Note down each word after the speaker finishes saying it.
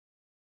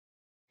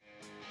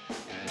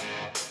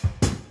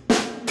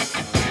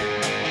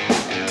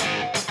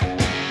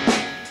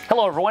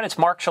Hello everyone, it's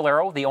Mark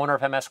Scholaro, the owner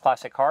of MS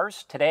Classic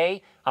Cars.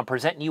 Today, I'm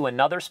presenting you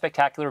another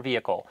spectacular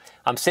vehicle.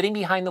 I'm sitting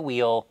behind the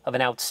wheel of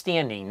an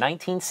outstanding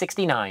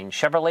 1969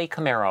 Chevrolet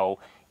Camaro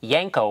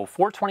Yenko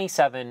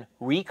 427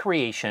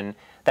 recreation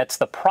that's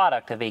the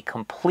product of a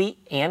complete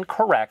and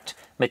correct,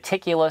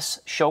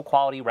 meticulous show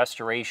quality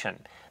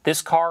restoration.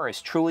 This car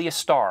is truly a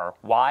star.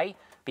 Why?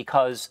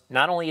 Because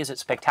not only is it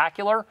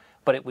spectacular,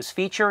 but it was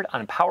featured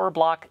on Power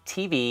Block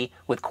TV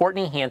with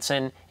Courtney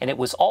Hanson, and it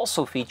was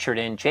also featured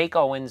in Jake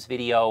Owen's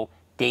video,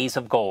 Days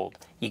of Gold.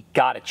 You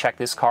gotta check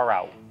this car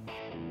out.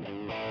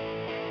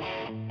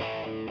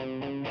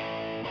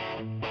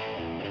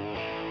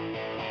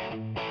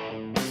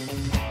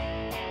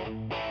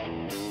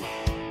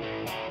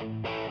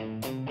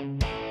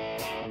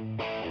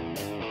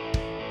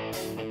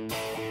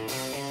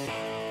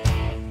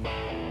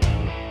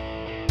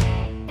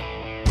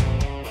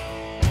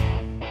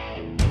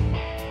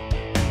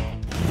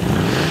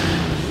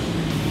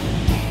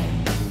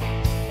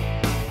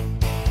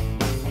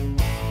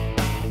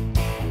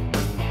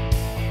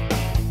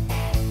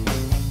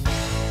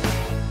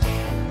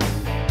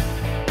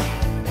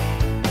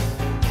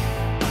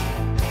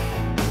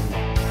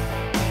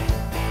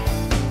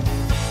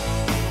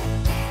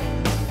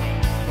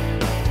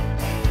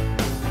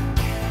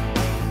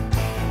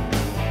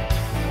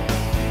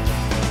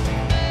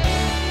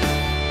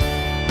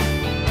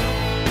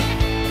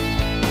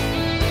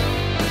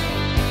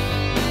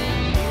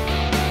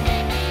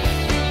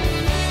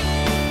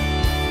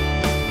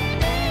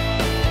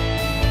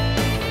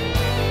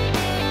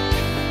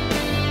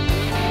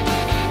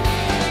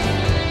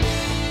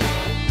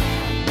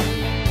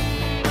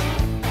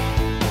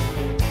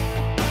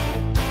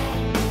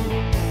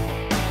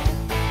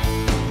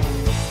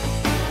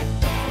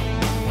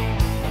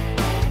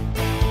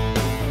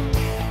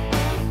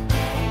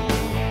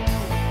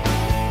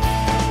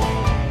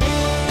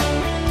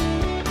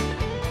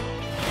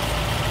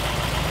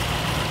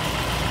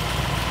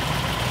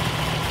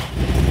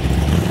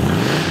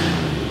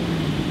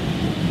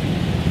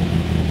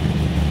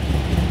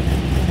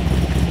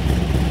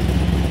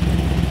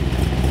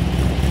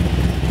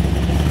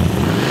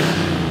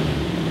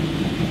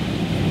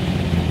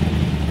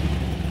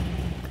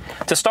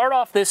 To start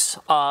off this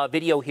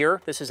video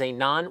here, this is a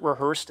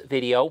non-rehearsed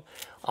video.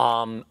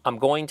 I'm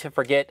going to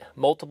forget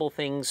multiple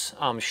things,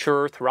 I'm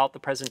sure, throughout the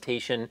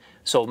presentation,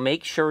 so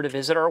make sure to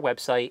visit our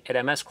website at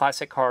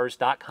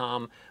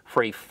msclassiccars.com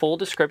for a full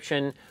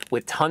description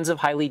with tons of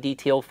highly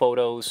detailed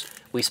photos.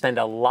 We spend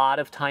a lot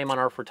of time on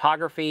our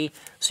photography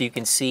so you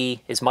can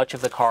see as much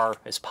of the car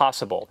as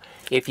possible.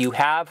 If you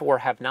have or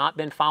have not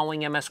been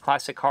following MS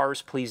Classic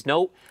Cars, please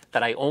note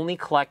that I only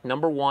collect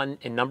 #1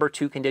 and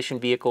 #2 condition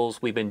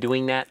vehicles. We've been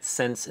doing that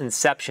since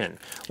inception.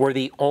 We're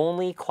the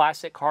only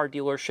classic car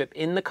dealership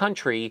in the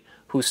country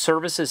who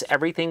services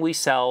everything we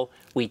sell.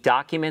 We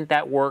document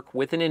that work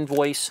with an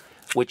invoice,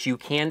 which you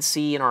can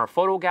see in our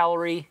photo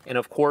gallery, and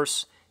of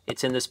course,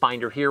 it's in this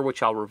binder here,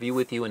 which I'll review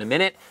with you in a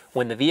minute.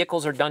 When the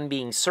vehicles are done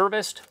being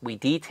serviced, we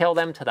detail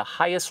them to the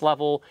highest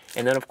level,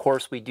 and then of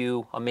course we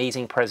do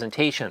amazing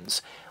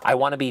presentations. I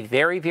want to be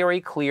very,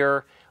 very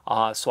clear,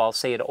 so I'll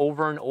say it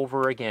over and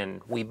over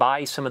again. We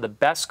buy some of the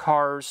best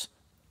cars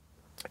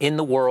in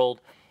the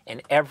world,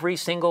 and every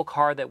single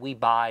car that we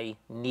buy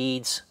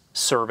needs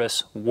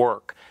service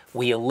work.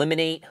 We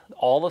eliminate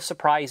all the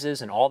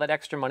surprises and all that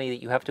extra money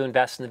that you have to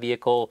invest in the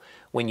vehicle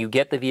when you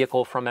get the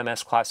vehicle from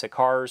MS Classic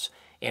Cars,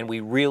 and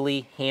we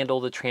really handle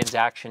the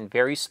transaction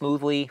very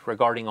smoothly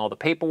regarding all the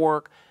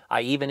paperwork.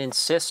 I even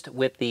insist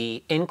with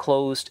the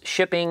enclosed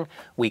shipping.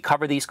 We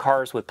cover these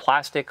cars with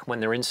plastic when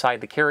they're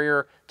inside the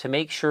carrier to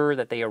make sure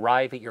that they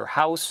arrive at your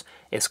house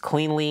as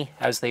cleanly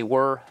as they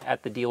were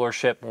at the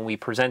dealership when we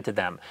presented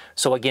them.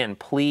 So again,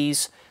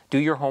 please do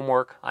your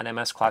homework on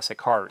MS Classic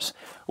Cars.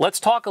 Let's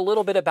talk a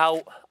little bit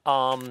about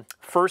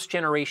first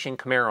generation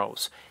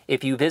Camaros.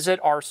 If you visit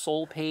our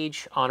sold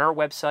page on our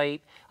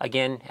website,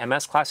 again,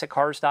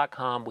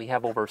 msclassiccars.com, we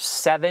have over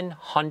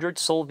 700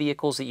 sold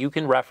vehicles that you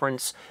can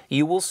reference.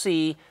 You will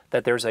see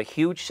that there's a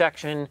huge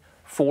section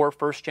for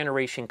first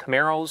generation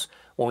Camaros.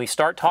 When we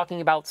start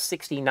talking about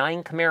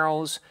 69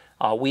 Camaros,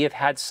 we have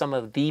had some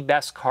of the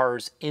best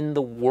cars in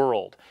the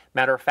world.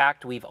 Matter of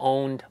fact, we've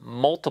owned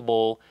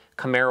multiple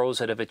Camaros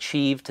that have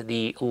achieved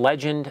the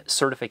Legend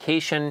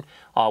certification,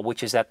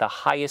 which is at the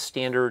highest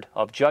standard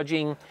of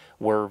judging.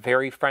 We're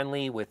very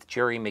friendly with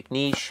Jerry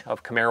McNeish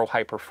of Camaro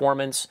High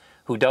Performance,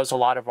 who does a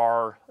lot of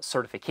our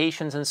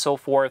certifications and so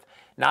forth.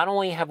 Not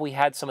only have we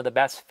had some of the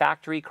best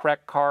factory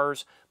correct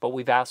cars, but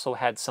we've also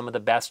had some of the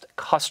best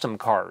custom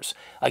cars.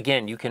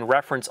 Again, you can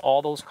reference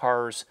all those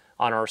cars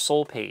on our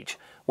sold page.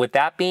 With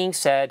that being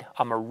said,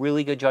 I'm a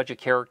really good judge of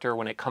character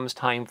when it comes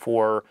time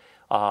for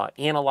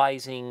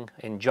analyzing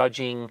and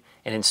judging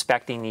and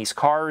inspecting these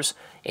cars.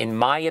 In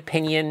my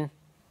opinion,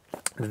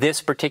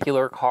 This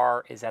particular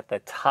car is at the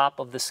top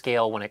of the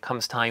scale when it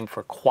comes time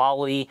for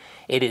quality.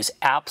 It is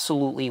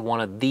absolutely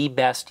one of the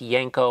best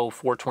Yenko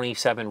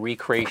 427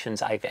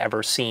 recreations I've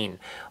ever seen.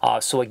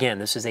 So again,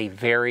 this is a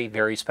very,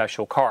 very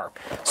special car.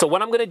 So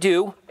what I'm going to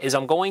do is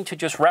I'm going to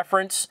just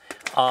reference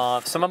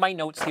some of my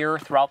notes here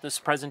throughout this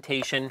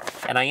presentation,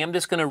 and I am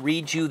just going to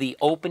read you the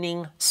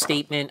opening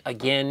statement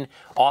again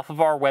off of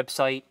our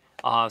website.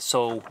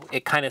 So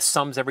it kind of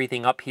sums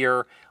everything up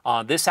here.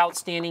 This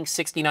outstanding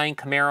 69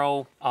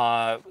 Camaro,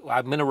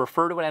 I'm going to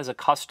refer to it as a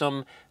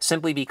custom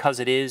simply because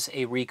it is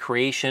a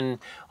recreation.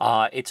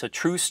 It's a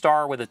true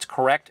star with its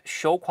correct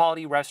show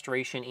quality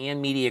restoration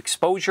and media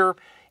exposure.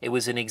 It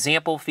was an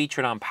example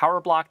featured on Power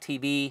Block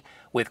TV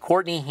with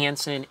Courtney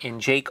Hanson and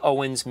Jake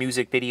Owen's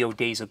music video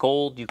Days of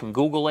Gold. You can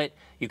Google it.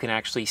 You can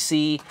actually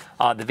see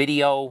the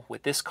video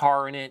with this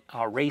car in it,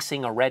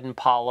 racing a red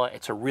Impala.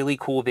 It's a really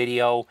cool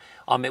video.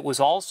 It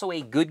was also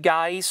a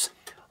Goodguys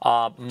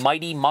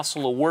Mighty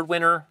Muscle Award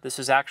winner. This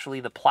is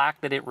actually the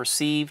plaque that it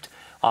received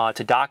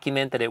to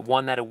document that it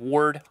won that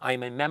award.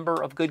 I'm a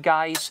member of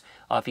Goodguys.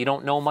 If you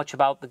don't know much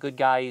about the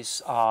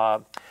Goodguys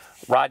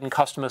Rod and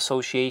Custom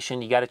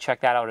Association, you got to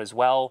check that out as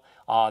well.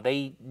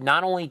 They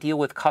not only deal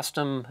with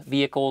custom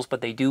vehicles,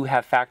 but they do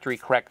have factory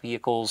correct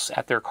vehicles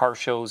at their car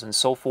shows and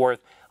so forth.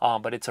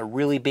 But it's a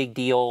really big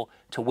deal.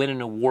 To win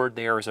an award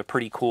there is a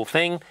pretty cool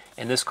thing,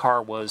 and this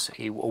car was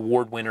an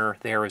award winner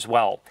there as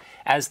well.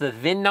 As the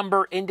VIN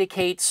number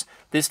indicates,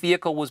 this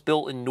vehicle was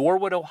built in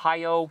Norwood,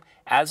 Ohio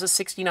as a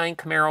 69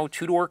 Camaro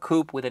two-door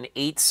coupe with an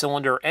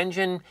 8-cylinder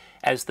engine.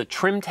 As the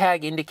trim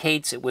tag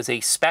indicates, it was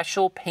a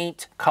special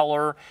paint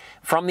color.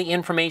 From the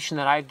information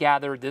that I've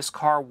gathered, this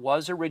car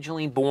was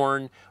originally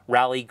born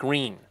Rallye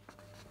Green.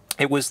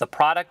 It was the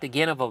product,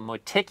 again, of a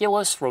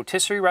meticulous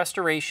rotisserie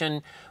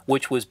restoration,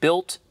 which was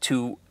built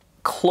to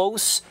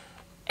close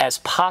as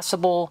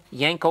possible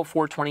Yenko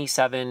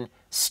 427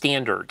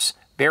 standards.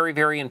 Very,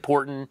 very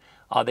important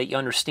that you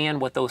understand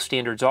what those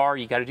standards are.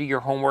 You got to do your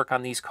homework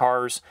on these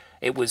cars.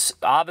 It was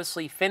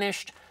obviously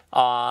finished.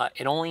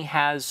 It only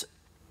has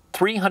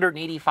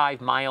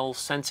 385 miles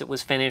since it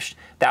was finished.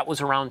 That was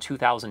around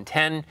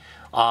 2010.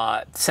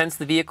 Since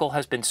the vehicle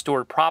has been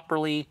stored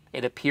properly,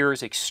 it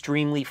appears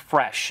extremely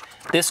fresh.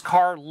 This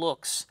car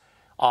looks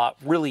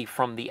really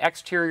from the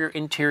exterior,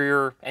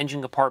 interior,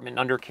 engine compartment,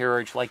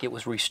 undercarriage like it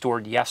was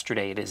restored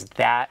yesterday. It is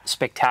that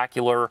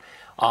spectacular.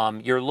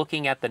 You're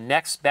looking at the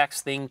next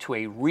best thing to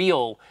a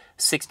real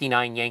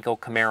 69 Yenko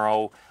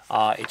Camaro.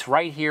 It's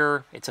right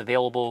here. It's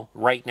available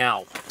right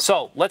now.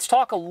 So let's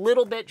talk a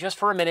little bit just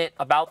for a minute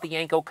about the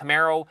Yenko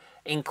Camaro.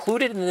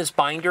 Included in this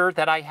binder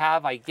that I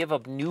have, I give a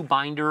new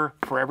binder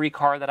for every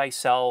car that I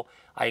sell.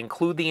 I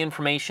include the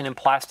information in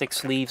plastic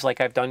sleeves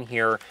like I've done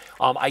here.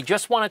 I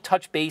just want to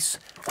touch base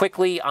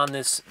quickly on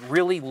this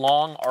really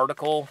long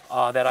article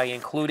that I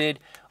included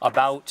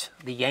about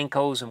the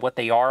Yenkos and what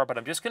they are, but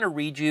I'm just going to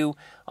read you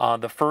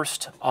the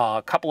first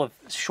couple of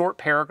short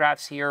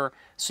paragraphs here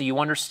so you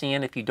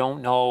understand, if you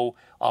don't know,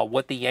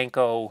 what the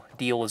Yenko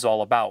deal is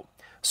all about.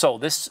 So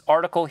this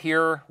article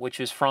here, which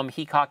is from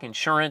Heacock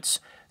Insurance,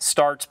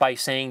 starts by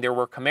saying there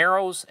were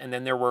Camaros and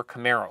then there were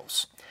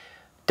Camaros.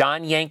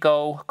 Don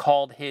Yenko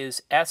called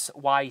his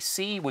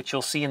SYC, which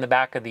you'll see in the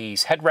back of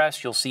these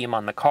headrests. You'll see him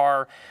on the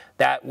car.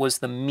 That was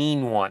the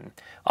mean one.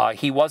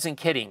 He wasn't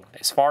kidding.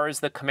 As far as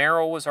the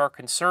Camaros are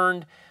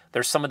concerned,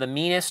 they're some of the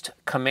meanest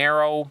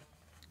Camaro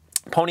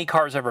pony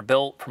cars ever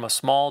built from a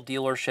small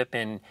dealership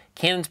in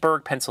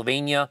Canonsburg,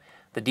 Pennsylvania.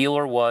 The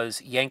dealer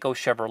was Yenko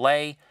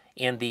Chevrolet,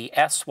 and the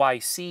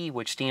SYC,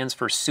 which stands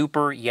for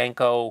Super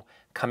Yenko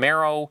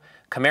Camaro.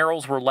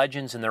 Camaros were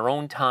legends in their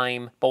own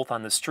time, both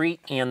on the street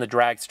and the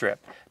drag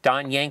strip.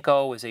 Don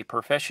Yenko is a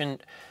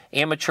proficient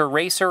amateur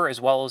racer as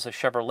well as a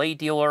Chevrolet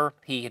dealer.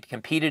 He had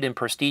competed in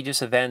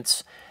prestigious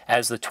events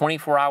as the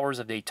 24 Hours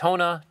of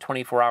Daytona,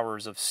 24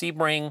 Hours of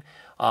Sebring,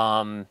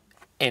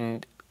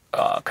 and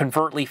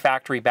covertly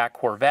factory-backed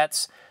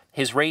Corvettes.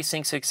 His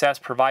racing success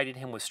provided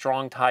him with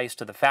strong ties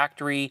to the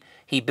factory.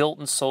 He built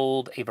and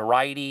sold a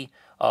variety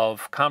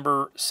of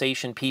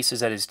conversation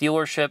pieces at his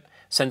dealership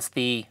since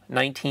the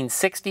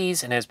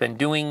 1960s and has been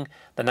doing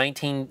the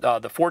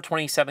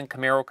 427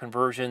 Camaro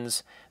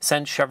conversions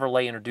since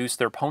Chevrolet introduced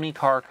their pony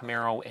car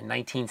Camaro in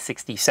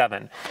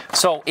 1967.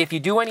 So if you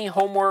do any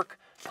homework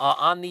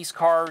on these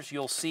cars,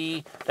 you'll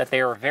see that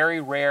they are very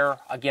rare.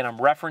 Again, I'm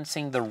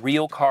referencing the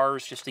real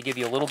cars just to give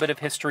you a little bit of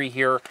history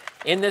here.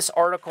 In this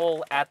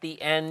article, at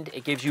the end,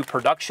 it gives you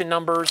production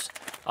numbers,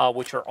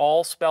 which are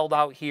all spelled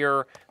out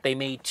here. They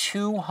made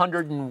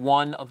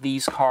 201 of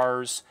these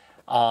cars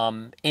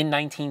in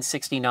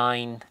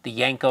 1969, the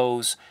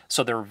Yenkos,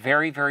 so they're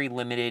very, very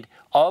limited.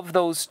 Of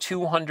those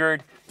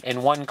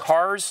 201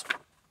 cars,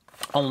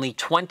 only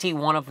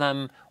 21 of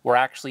them were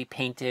actually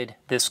painted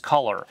this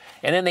color.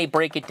 And then they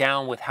break it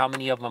down with how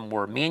many of them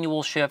were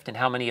manual shift and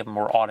how many of them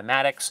were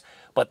automatics.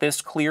 But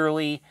this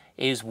clearly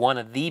is one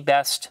of the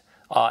best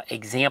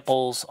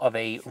examples of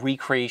a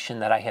recreation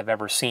that I have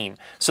ever seen.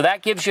 So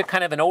that gives you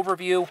kind of an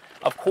overview.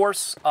 Of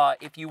course,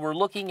 if you were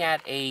looking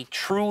at a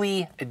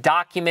truly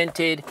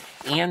documented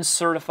and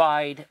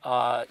certified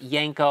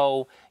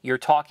Yenko, you're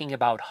talking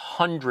about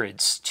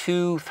hundreds,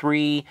 2,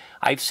 3.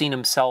 I've seen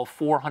them sell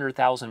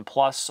 400,000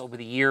 plus over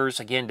the years,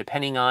 again,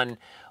 depending on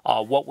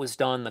what was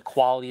done, the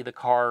quality of the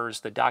cars,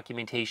 the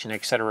documentation,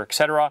 et cetera, et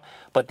cetera.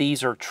 But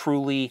these are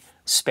truly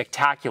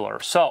spectacular.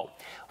 So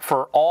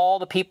for all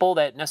the people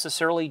that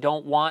necessarily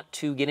don't want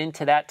to get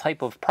into that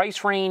type of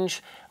price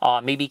range,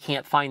 maybe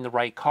can't find the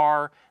right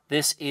car,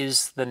 this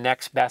is the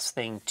next best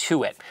thing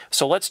to it.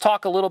 So let's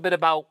talk a little bit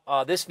about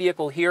this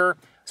vehicle here,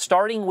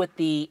 starting with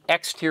the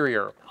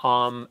exterior.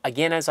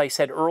 Again, as I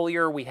said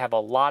earlier, we have a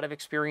lot of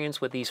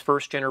experience with these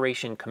first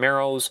generation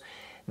Camaros.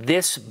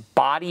 This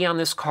body on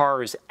this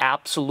car is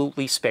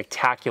absolutely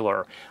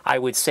spectacular. I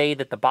would say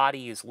that the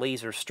body is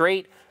laser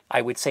straight.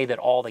 I would say that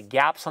all the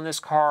gaps on this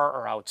car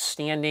are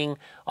outstanding.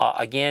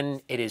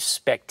 Again, it is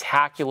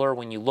spectacular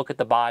when you look at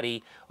the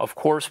body. Of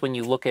course, when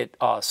you look at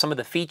some of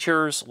the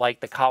features like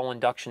the cowl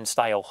induction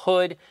style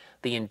hood,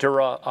 the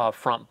Endura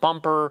front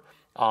bumper,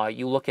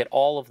 you look at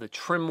all of the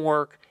trim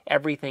work,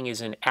 everything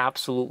is in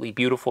absolutely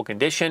beautiful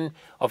condition.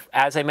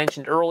 As I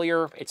mentioned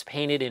earlier, it's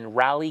painted in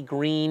Rallye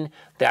Green.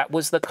 That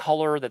was the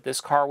color that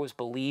this car was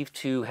believed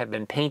to have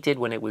been painted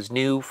when it was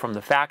new from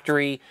the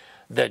factory.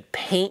 The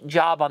paint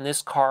job on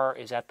this car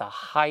is at the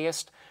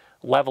highest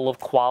level of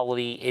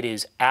quality. It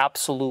is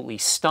absolutely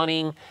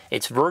stunning.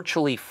 It's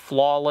virtually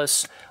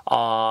flawless.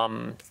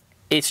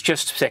 It's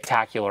just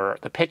spectacular.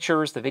 The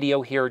pictures, the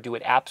video here do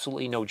it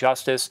absolutely no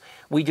justice.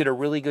 We did a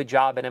really good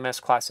job at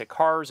MS Classic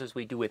Cars, as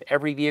we do with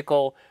every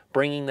vehicle,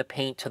 bringing the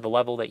paint to the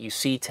level that you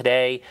see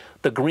today.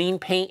 The green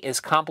paint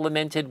is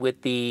complemented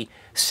with the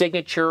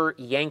signature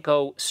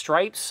Yenko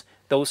stripes.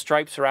 Those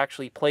stripes are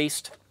actually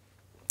placed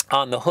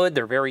on the hood.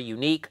 They're very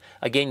unique.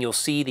 Again, you'll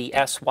see the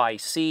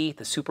SYC,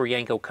 the Super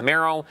Yenko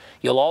Camaro.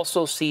 You'll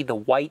also see the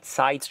white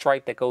side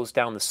stripe that goes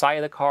down the side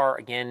of the car,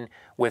 again,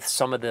 with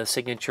some of the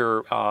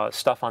signature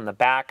stuff on the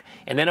back.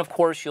 And then, of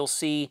course, you'll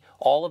see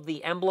all of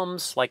the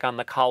emblems, like on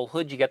the cowl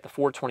hood, you get the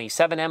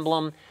 427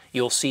 emblem.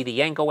 You'll see the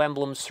Yenko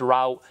emblems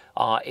throughout.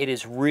 It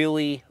is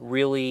really,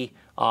 really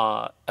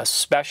a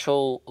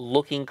special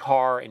looking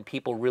car, and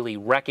people really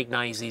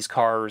recognize these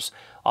cars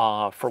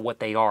for what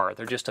they are.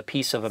 They're just a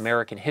piece of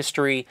American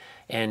history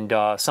and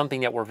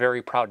something that we're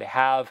very proud to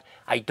have.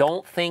 I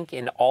don't think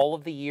in all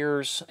of the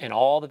years and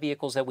all the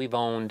vehicles that we've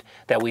owned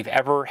that we've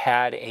ever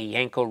had a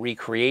Yenko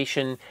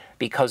recreation,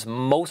 because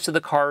most of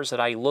the cars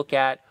that I look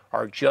at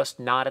are just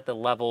not at the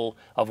level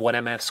of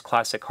what MS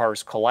Classic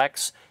Cars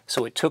collects.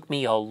 So it took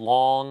me a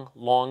long,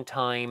 long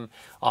time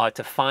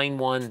to find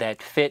one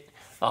that fit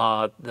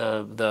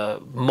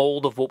the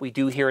mold of what we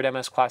do here at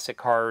MS Classic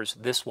Cars.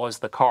 This was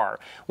the car.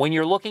 When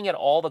you're looking at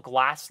all the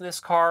glass in this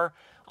car,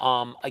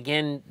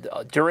 again,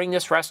 during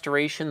this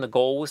restoration, the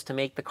goal was to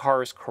make the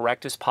car as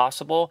correct as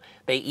possible.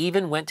 They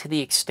even went to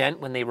the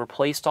extent, when they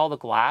replaced all the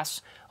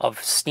glass,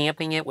 of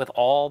stamping it with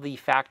all the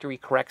factory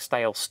correct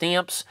style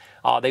stamps.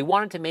 They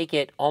wanted to make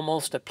it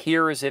almost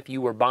appear as if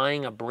you were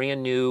buying a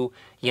brand new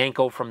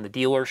Yenko from the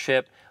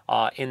dealership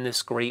in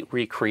this great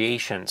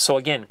recreation. So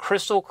again,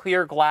 crystal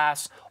clear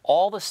glass,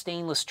 all the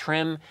stainless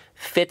trim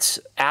fits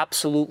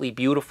absolutely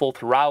beautiful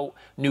throughout.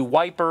 New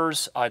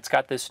wipers, it's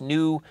got this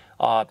new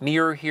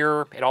mirror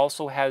here. It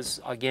also has,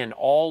 again,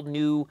 all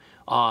new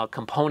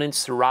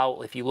components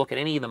throughout. If you look at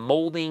any of the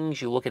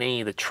moldings, you look at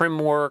any of the trim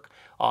work,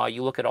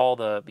 you look at all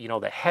the,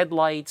 the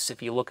headlights,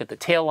 if you look at the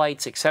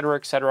taillights, et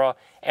cetera,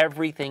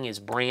 everything is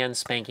brand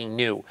spanking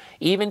new.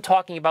 Even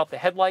talking about the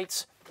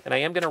headlights, and I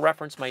am going to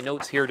reference my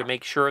notes here to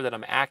make sure that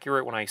I'm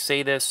accurate when I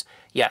say this.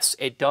 Yes,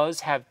 it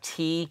does have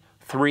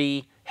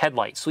T3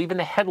 headlights. So even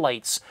the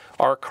headlights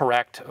are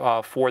correct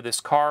for this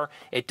car.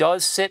 It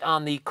does sit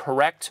on the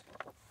correct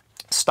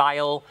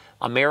style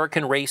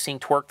American Racing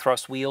torque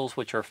thrust wheels,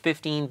 which are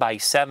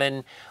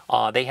 15/7.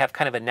 They have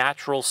kind of a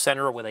natural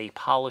center with a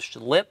polished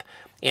lip.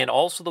 And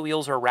also the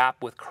wheels are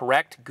wrapped with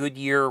correct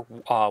Goodyear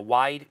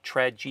wide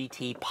tread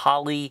GT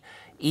poly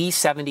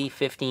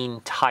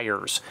E70-15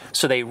 tires.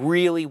 So they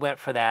really went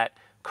for that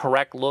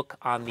correct look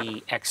on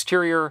the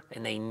exterior,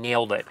 and they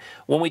nailed it.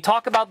 When we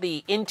talk about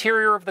the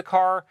interior of the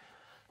car,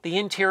 the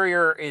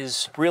interior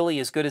is really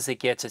as good as it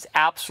gets. It's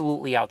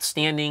absolutely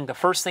outstanding. The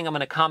first thing I'm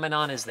going to comment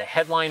on is the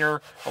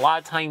headliner. A lot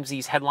of times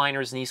these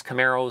headliners in these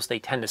Camaros, they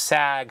tend to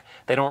sag.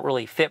 They don't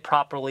really fit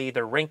properly.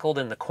 They're wrinkled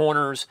in the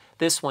corners.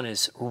 This one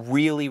is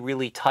really,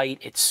 really tight.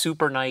 It's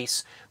super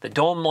nice. The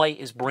dome light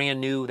is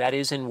brand new. That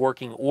is in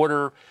working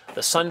order.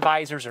 The sun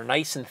visors are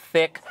nice and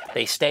thick.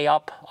 They stay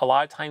up. A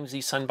lot of times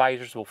these sun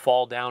visors will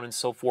fall down and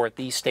so forth.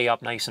 These stay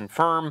up nice and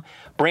firm.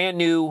 Brand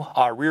new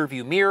rear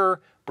view mirror,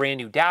 brand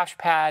new dash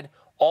pad.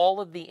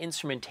 All of the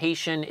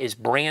instrumentation is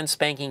brand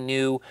spanking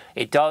new.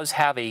 It does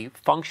have a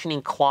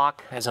functioning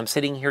clock as I'm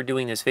sitting here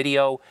doing this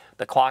video.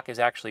 the clock is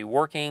actually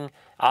working.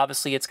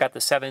 Obviously, it's got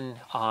the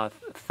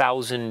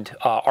 7,000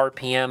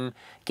 RPM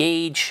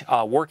gauge,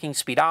 working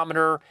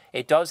speedometer.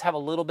 It does have a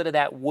little bit of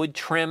that wood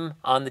trim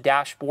on the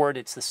dashboard.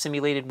 It's the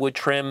simulated wood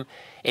trim.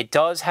 It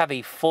does have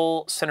a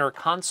full center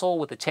console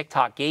with the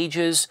tick-tock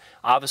gauges,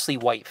 obviously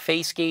white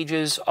face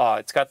gauges.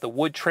 It's got the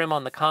wood trim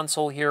on the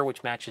console here,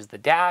 which matches the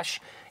dash.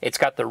 It's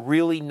got the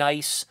really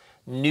nice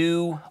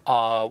new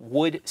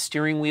wood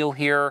steering wheel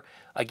here.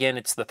 Again,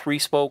 it's the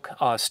 3-spoke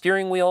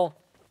steering wheel.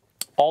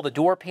 All the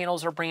door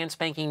panels are brand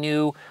spanking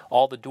new.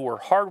 All the door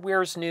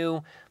hardware is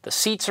new. The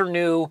seats are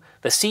new.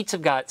 The seats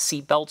have got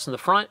seat belts in the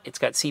front. It's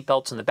got seat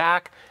belts in the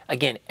back.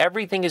 Again,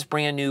 everything is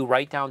brand new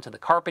right down to the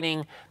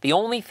carpeting. The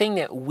only thing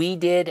that we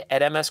did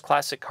at MS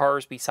Classic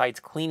Cars besides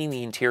cleaning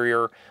the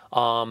interior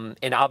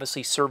and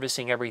obviously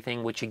servicing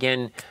everything, which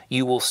again,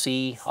 you will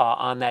see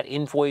on that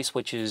invoice,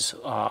 which is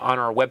on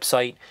our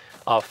website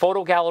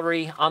photo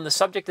gallery. On the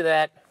subject of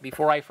that,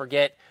 before I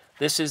forget,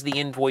 this is the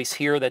invoice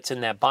here that's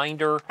in that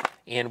binder,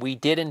 and we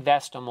did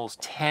invest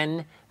almost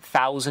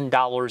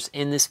 $10,000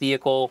 in this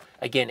vehicle.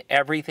 Again,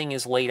 everything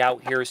is laid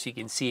out here so you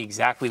can see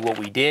exactly what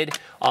we did.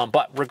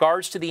 But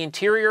regards to the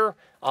interior,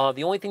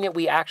 the only thing that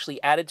we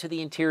actually added to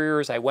the interior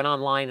is I went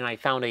online and I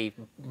found a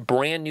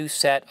brand new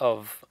set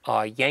of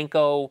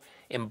Yenko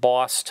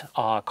embossed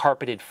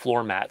carpeted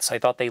floor mats. I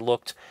thought they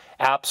looked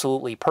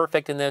absolutely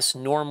perfect in this.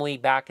 Normally,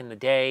 back in the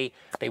day,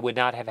 they would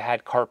not have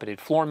had carpeted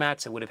floor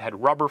mats. It would have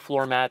had rubber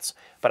floor mats,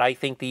 but I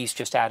think these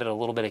just added a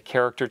little bit of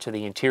character to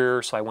the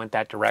interior, so I went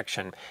that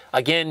direction.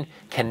 Again,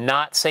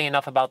 cannot say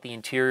enough about the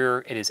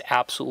interior. It is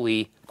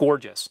absolutely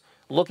gorgeous.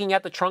 Looking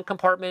at the trunk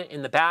compartment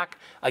in the back,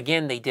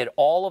 again, they did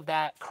all of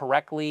that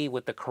correctly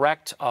with the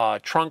correct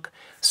trunk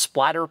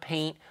splatter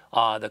paint,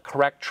 the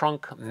correct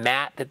trunk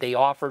mat that they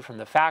offered from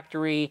the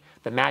factory,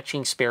 the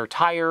matching spare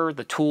tire,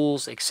 the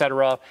tools,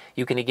 etc.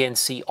 You can again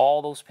see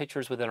all those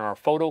pictures within our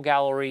photo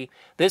gallery.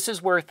 This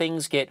is where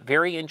things get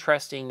very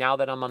interesting now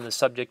that I'm on the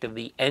subject of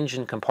the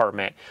engine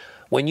compartment.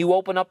 When you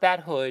open up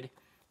that hood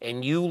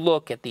and you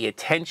look at the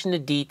attention to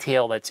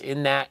detail that's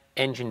in that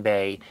engine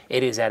bay,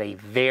 it is at a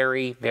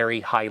very, very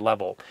high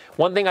level.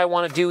 One thing I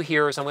want to do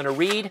here is I'm going to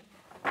read,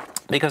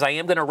 because I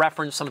am going to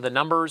reference some of the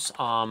numbers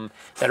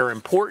that are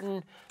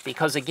important,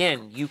 because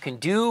again, you can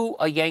do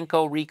a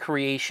Yenko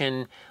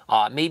recreation.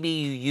 Maybe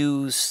you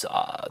use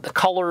the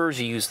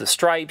colors, you use the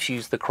stripes, you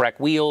use the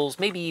correct wheels,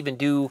 maybe even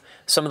do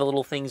some of the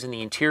little things in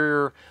the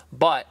interior,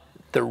 but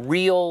the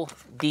real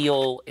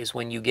deal is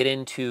when you get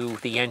into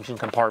the engine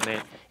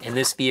compartment, and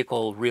this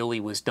vehicle really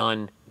was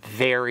done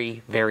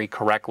very, very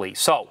correctly.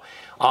 So,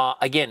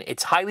 again,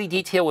 it's highly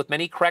detailed with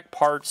many correct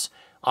parts.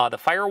 The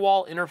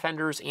firewall, inner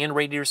fenders, and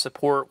radiator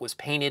support was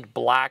painted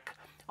black.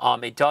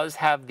 It does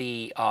have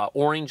the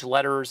orange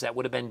letters that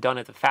would have been done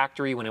at the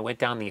factory when it went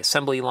down the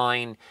assembly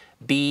line,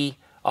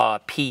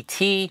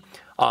 BPT.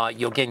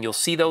 You'll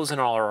see those in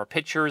all our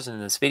pictures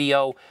in this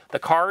video. The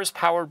car is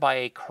powered by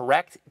a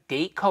correct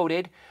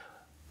date-coded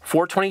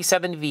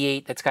 427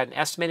 V8 that's got an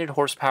estimated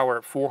horsepower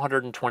at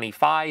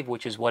 425,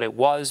 which is what it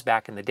was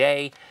back in the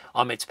day.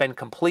 It's been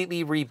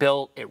completely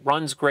rebuilt. It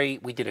runs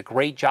great. We did a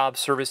great job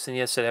servicing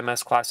this at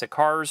MS Classic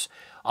Cars.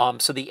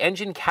 So the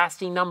engine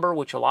casting number,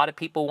 which a lot of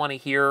people want to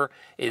hear,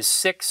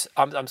 is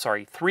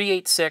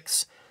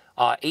 386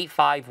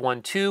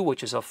 8512,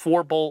 which is a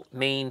 4-bolt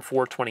main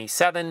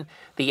 427.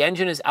 The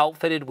engine is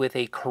outfitted with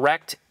a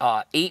correct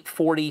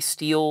 840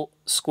 steel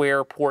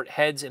square port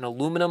heads and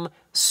aluminum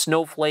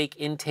snowflake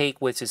intake,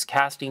 which is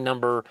casting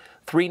number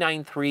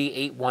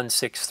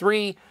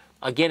 3938163.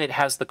 Again, it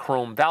has the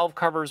chrome valve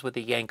covers with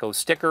the Yenko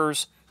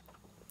stickers.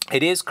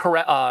 It is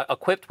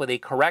equipped with a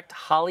correct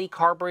Holley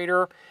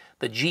carburetor,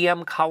 the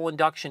GM cowl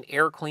induction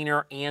air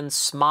cleaner, and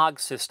smog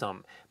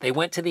system. They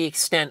went to the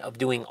extent of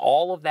doing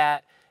all of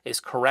that as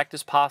correct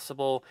as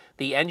possible.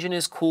 The engine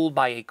is cooled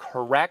by a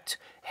correct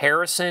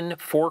Harrison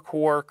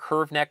 4-core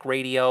curved neck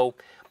radiator.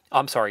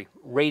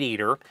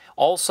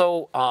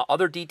 Also,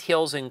 other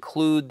details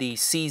include the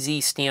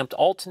CZ stamped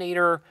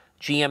alternator,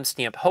 GM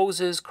stamped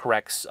hoses,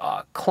 correct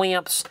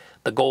clamps,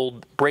 the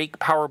gold brake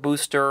power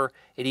booster.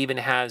 It even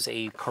has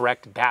a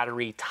correct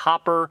battery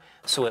topper,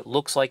 so it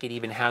looks like it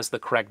even has the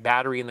correct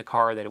battery in the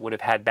car that it would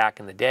have had back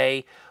in the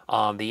day.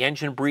 The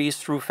engine breathes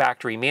through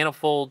factory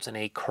manifolds and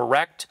a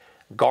correct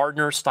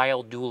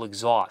Gardner-style dual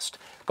exhaust.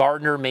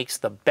 Gardner makes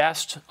the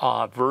best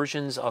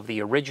versions of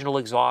the original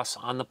exhaust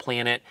on the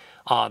planet.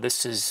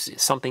 This is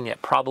something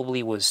that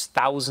probably was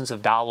thousands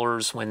of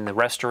dollars when the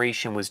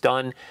restoration was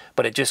done,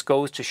 but it just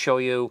goes to show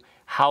you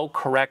how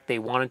correct they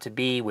wanted to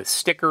be with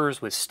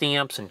stickers, with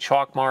stamps and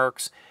chalk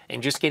marks,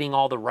 and just getting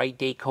all the right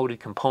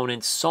date-coded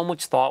components. So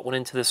much thought went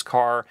into this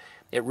car.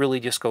 It really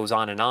just goes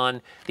on and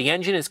on. The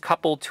engine is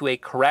coupled to a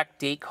correct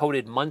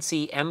date-coded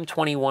Muncie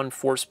M21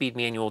 4-speed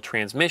manual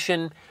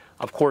transmission.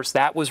 Of course,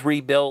 that was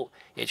rebuilt.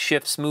 It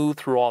shifts smooth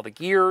through all the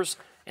gears,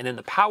 and then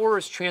the power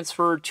is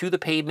transferred to the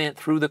pavement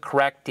through the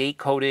correct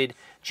date-coded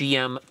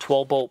GM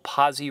 12-bolt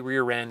posi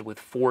rear end with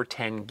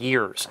 410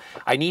 gears.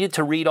 I needed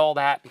to read all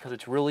that because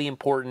it's really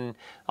important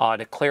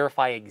to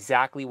clarify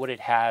exactly what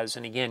it has.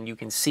 And again, you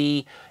can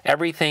see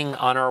everything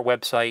on our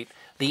website.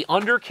 The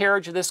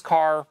undercarriage of this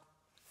car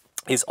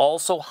is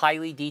also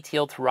highly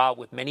detailed throughout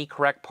with many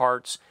correct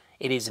parts.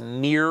 It is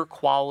mirror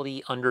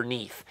quality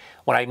underneath.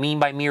 What I mean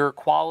by mirror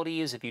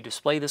quality is if you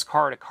display this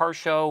car at a car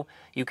show,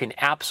 you can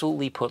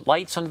absolutely put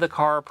lights under the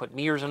car, put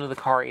mirrors under the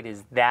car. It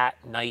is that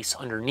nice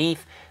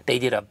underneath. They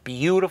did a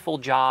beautiful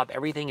job.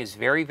 Everything is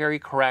very, very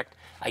correct.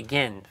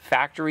 Again,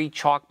 factory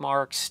chalk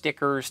marks,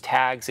 stickers,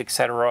 tags,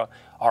 etc.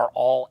 are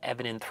all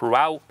evident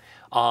throughout.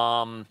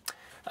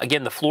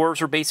 Again, the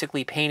floors are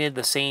basically painted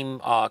the same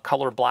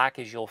color black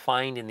as you'll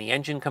find in the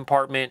engine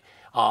compartment.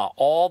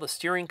 All the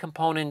steering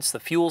components, the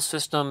fuel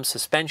system,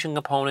 suspension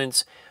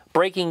components,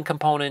 braking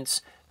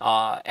components,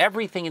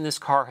 everything in this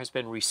car has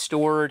been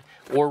restored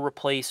or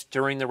replaced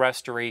during the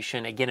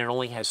restoration. Again, it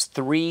only has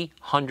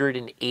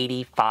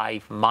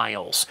 385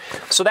 miles.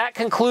 So that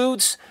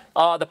concludes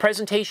the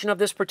presentation of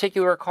this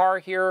particular car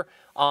here.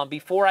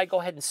 Before I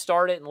go ahead and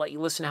start it and let you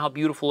listen to how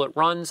beautiful it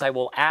runs, I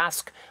will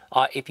ask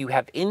if you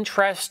have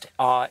interest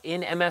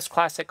in MS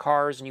Classic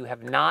Cars and you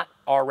have not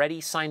already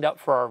signed up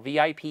for our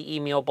VIP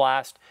email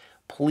blast,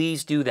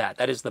 please do that.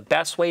 That is the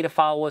best way to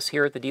follow us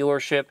here at the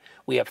dealership.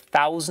 We have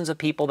thousands of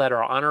people that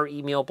are on our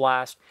email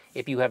blast.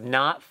 If you have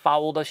not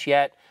followed us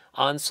yet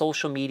on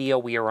social media,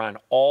 we are on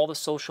all the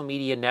social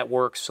media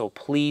networks, so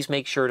please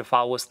make sure to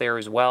follow us there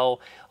as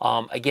well.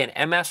 Again,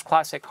 MS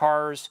Classic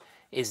Cars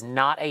is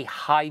not a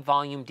high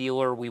volume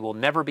dealer. We will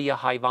never be a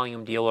high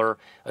volume dealer,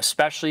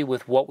 especially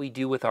with what we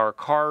do with our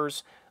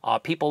cars.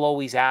 People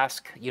always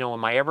ask, you know,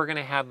 am I ever going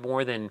to have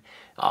more than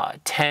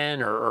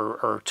 10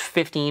 or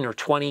 15 or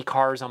 20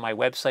 cars on my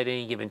website at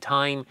any given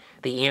time?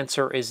 The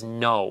answer is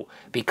no,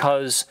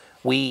 because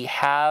we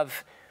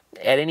have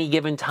at any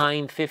given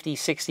time 50,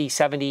 60,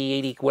 70,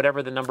 80,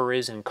 whatever the number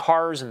is in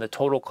cars in the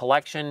total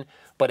collection.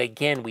 But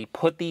again, we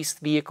put these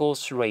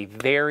vehicles through a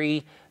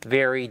very,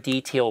 very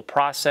detailed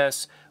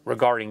process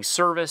regarding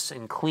service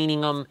and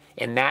cleaning them,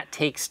 and that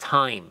takes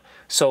time.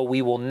 So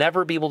we will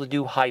never be able to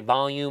do high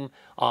volume,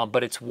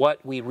 but it's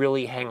what we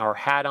really hang our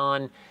hat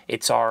on.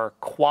 It's our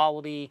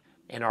quality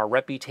and our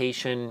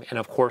reputation, and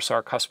of course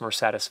our customer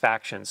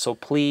satisfaction. So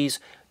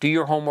please do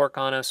your homework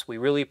on us. We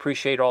really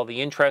appreciate all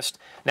the interest.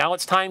 Now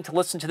it's time to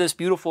listen to this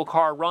beautiful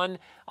car run.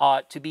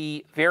 To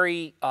be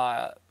very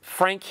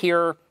frank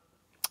here,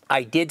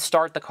 I did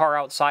start the car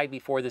outside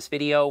before this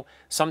video.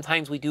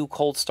 Sometimes we do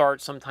cold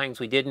start, sometimes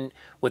we didn't.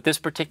 With this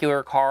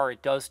particular car,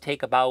 it does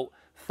take about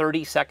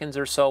 30 seconds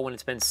or so when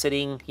it's been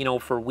sitting, you know,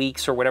 for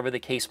weeks or whatever the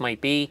case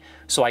might be.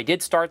 So I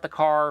did start the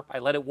car. I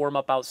let it warm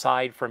up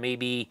outside for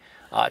maybe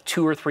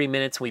 2 or 3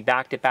 minutes. We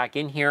backed it back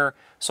in here.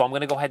 So I'm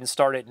going to go ahead and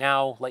start it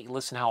now, let you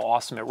listen how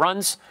awesome it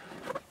runs.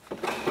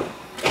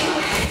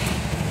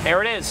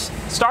 There it is.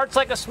 Starts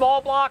like a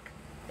small block.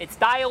 It's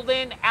dialed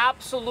in,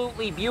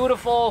 absolutely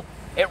beautiful.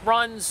 It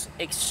runs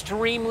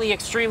extremely,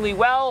 extremely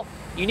well.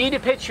 You need to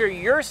picture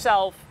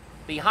yourself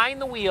behind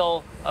the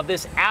wheel of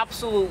this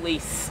absolutely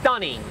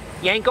stunning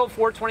Yenko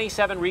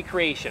 427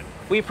 recreation.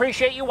 We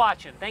appreciate you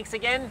watching. Thanks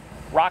again.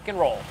 Rock and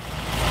roll.